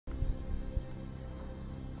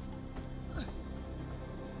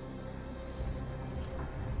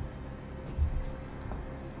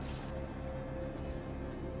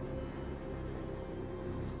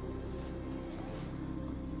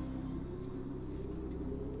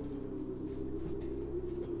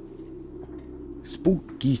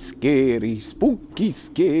Spooky, scary, spooky,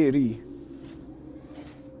 scary.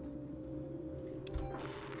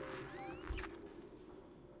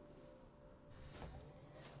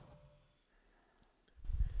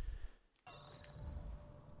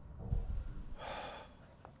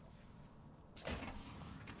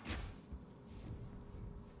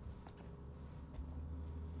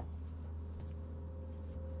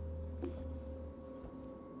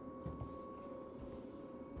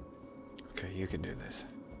 Okay, you can do this.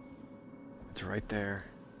 It's right there.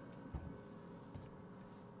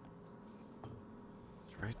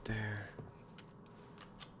 It's right there.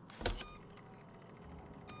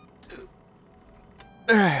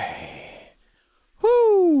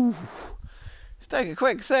 Whoo! Let's take a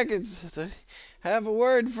quick second to have a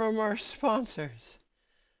word from our sponsors.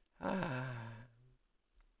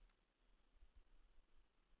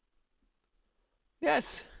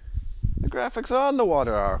 Yes, the graphics on the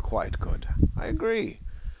water are quite good. I agree.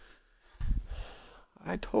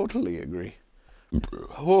 I totally agree.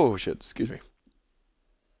 Oh shit, excuse me.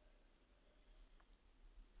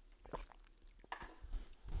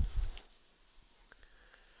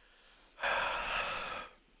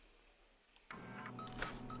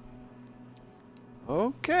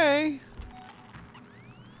 Okay.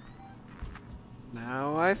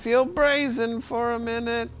 Now I feel brazen for a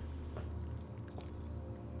minute.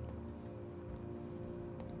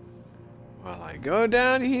 While I go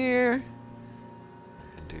down here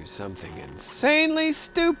and do something insanely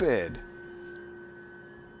stupid.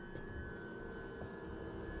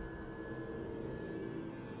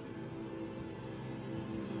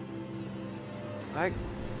 Like...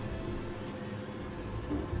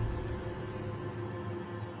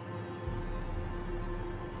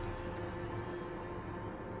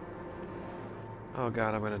 Oh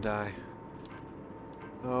god, I'm gonna die.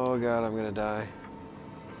 Oh god, I'm gonna die.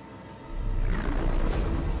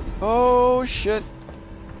 Oh shit.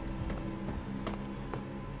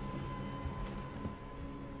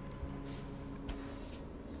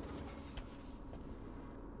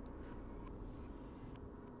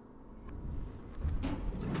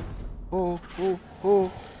 Oh, oh,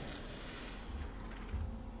 oh.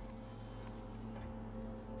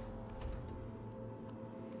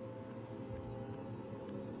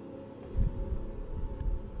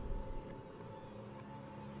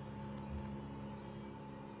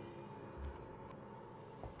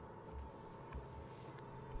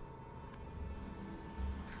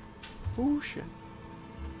 Oh shit.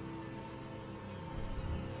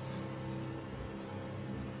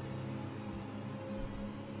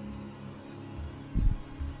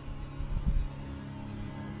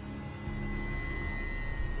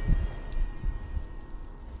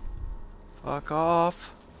 Fuck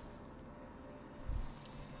off.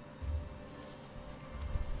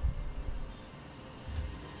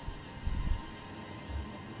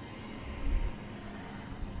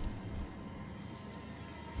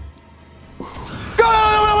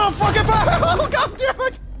 Go! Fucking fire! Oh god damn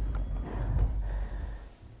it!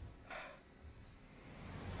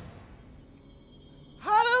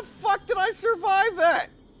 How the fuck did I survive that?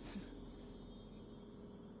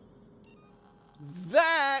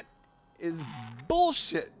 That is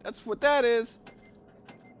bullshit. That's what that is.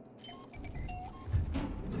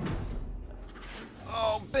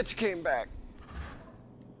 Oh, bitch came back.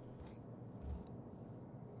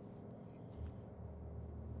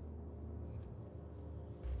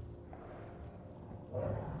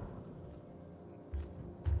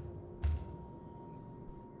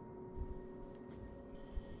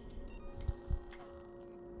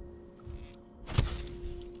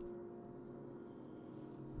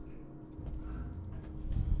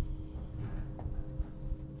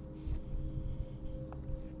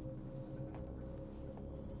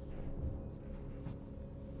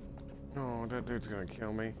 Oh, that dude's gonna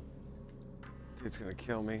kill me. Dude's gonna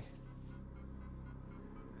kill me.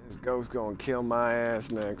 His ghost's gonna kill my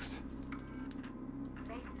ass next.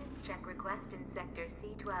 Maintenance check request in Sector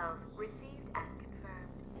C12. Received and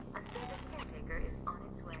confirmed. A service caretaker is on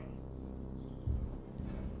its way.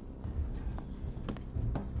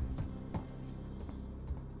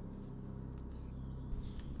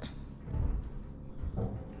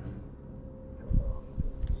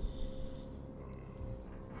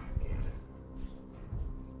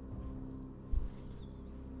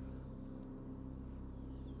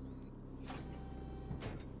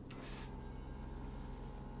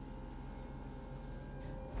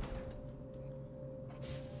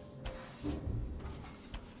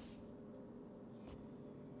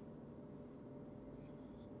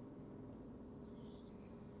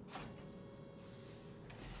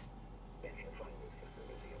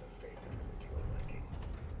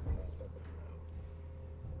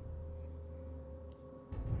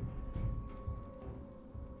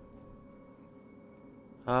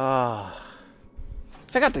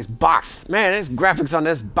 Check out this box. Man, there's graphics on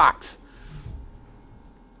this box.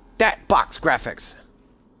 That box graphics.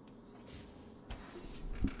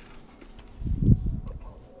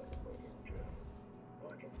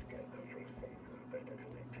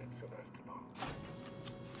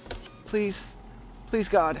 Please. Please,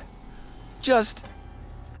 God. Just...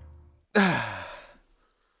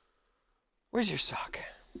 Where's your sock?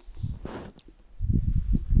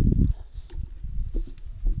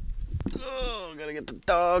 Oh, gotta get the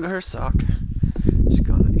dog her sock. She's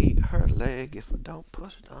gonna eat her leg if I don't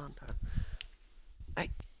put it on her. Hey,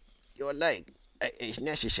 your leg is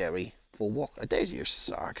necessary for walk. There's your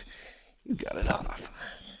sock. You got it off.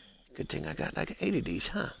 Good thing I got like 8 of these,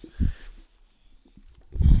 huh?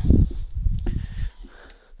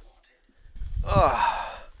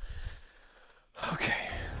 Oh. Okay.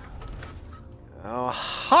 Oh,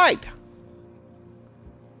 hide!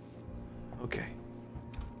 Okay.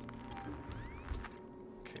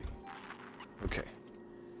 Okay.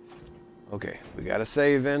 Okay, we got a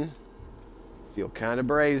save in. Feel kind of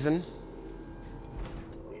brazen.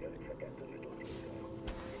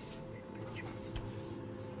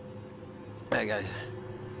 Hey guys.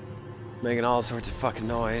 Making all sorts of fucking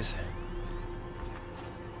noise.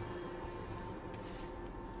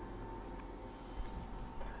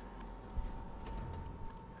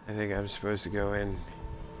 I think I'm supposed to go in. Am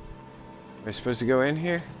I supposed to go in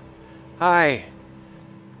here? Hi.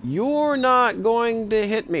 You're not going to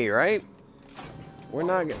hit me, right? We're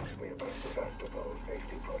not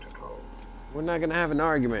gonna have an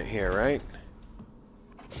argument here, right?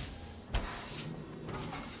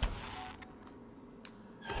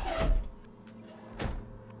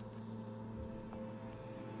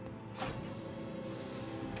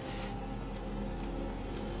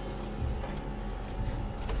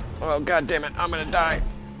 Oh, God damn it. I'm gonna die.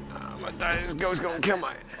 I'm gonna die. This ghost's gonna kill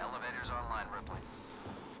my... Elevator's online, Ripley.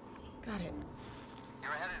 Got it.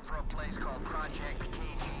 You're headed for a place called Project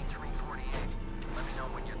KG-348. Let me know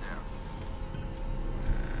when you're there.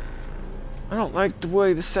 I don't like the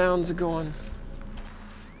way the sounds are going.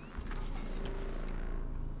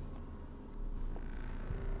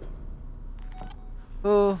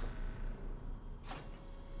 Oh.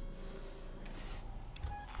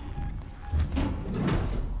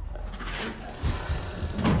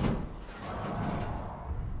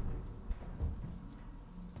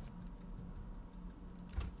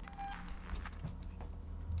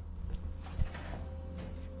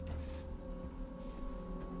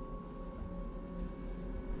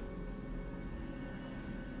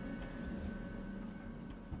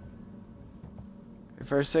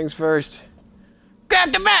 First things first.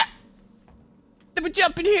 Grab the map! Then we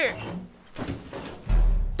jump in here!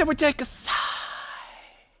 Then we take a sigh!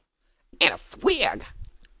 And a swig!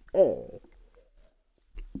 Oh.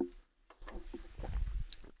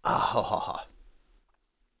 Ah.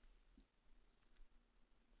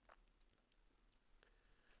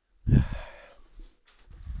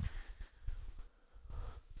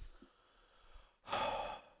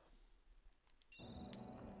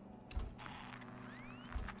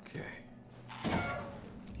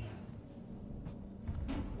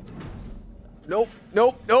 Nope,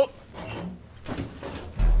 nope, nope.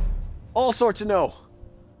 All sorts of no.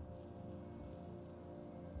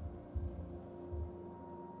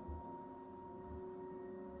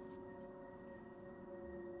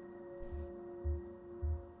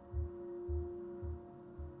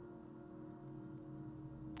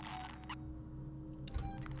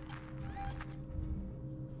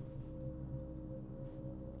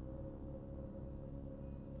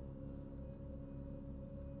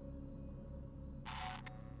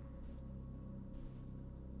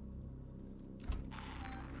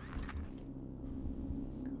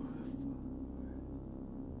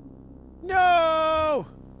 No!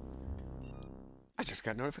 I just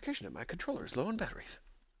got notification that my controller is low on batteries.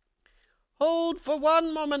 Hold for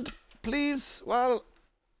one moment, please, while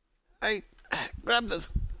I grab this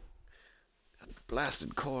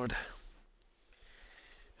blasted cord.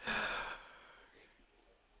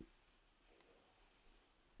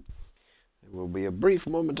 There will be a brief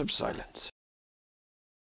moment of silence.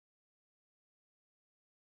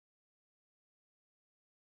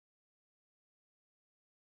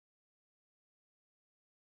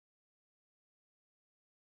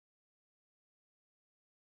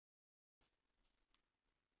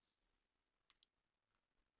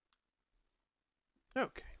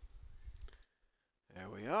 Okay. There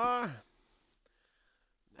we are.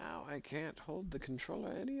 Now I can't hold the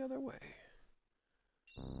controller any other way.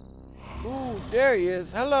 Ooh, there he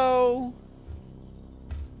is. Hello.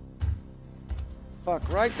 Fuck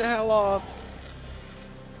right the hell off.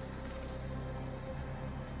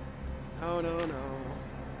 Oh, no, no.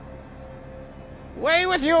 Away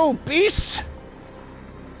with you, beast!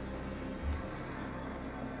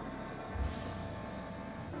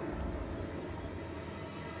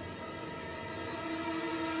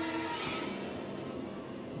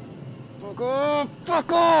 Fuck off!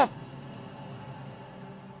 Fuck off!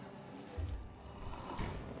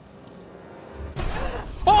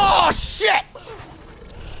 Oh, shit!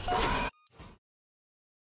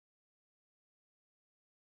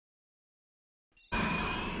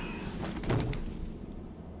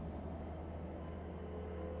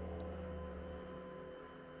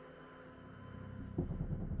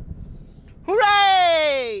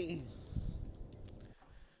 Hooray!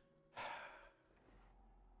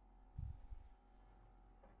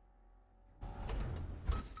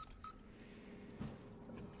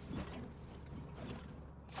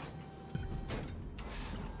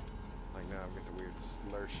 Like now I've got the weird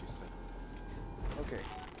slur she said. Okay,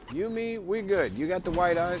 you, me, we good. You got the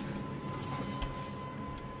white eyes.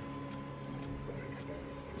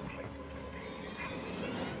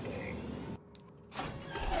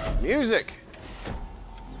 Music.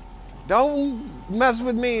 Don't mess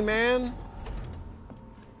with me, man.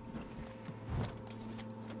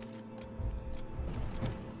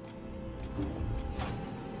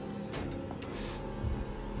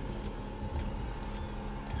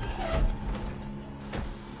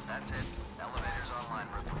 That's it. Elevator's online,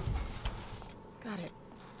 Ripper. Got it.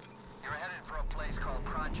 You're headed for a place called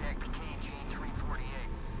Project KG-348.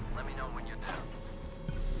 Let me know when you're there.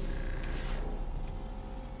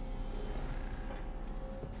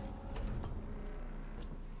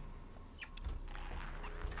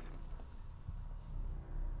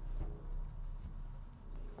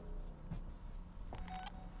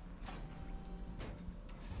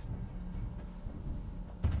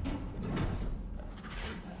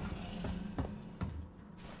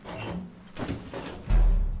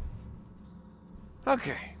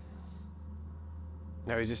 Okay.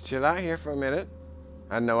 Now we just chill out here for a minute.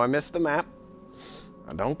 I know I missed the map.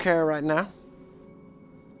 I don't care right now.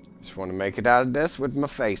 Just want to make it out of this with my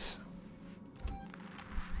face.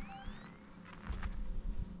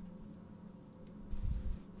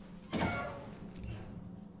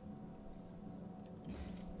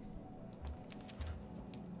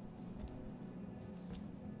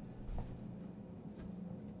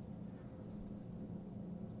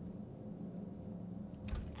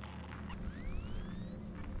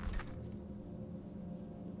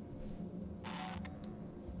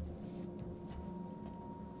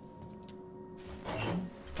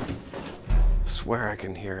 Swear I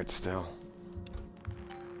can hear it still.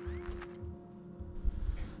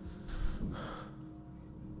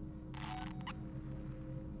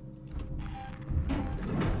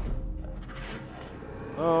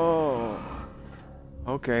 Oh.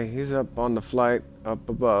 Okay, he's up on the flight up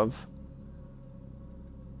above.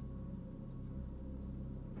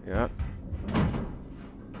 Yeah.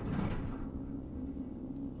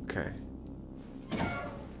 Okay.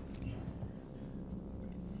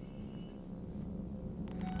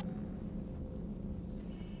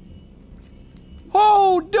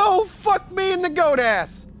 Oh, no! Fuck me in the goat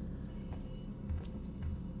ass!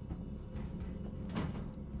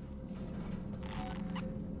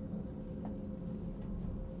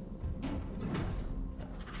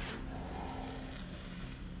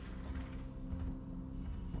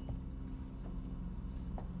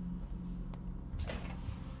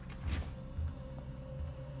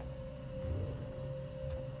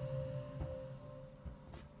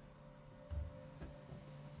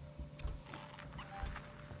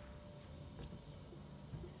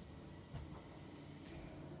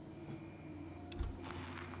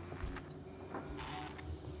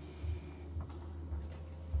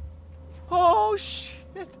 Oh,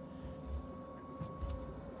 shit.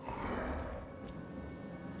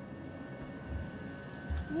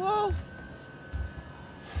 Whoa.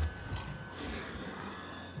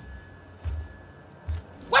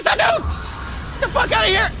 What's that dude? Get the fuck out of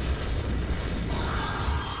here.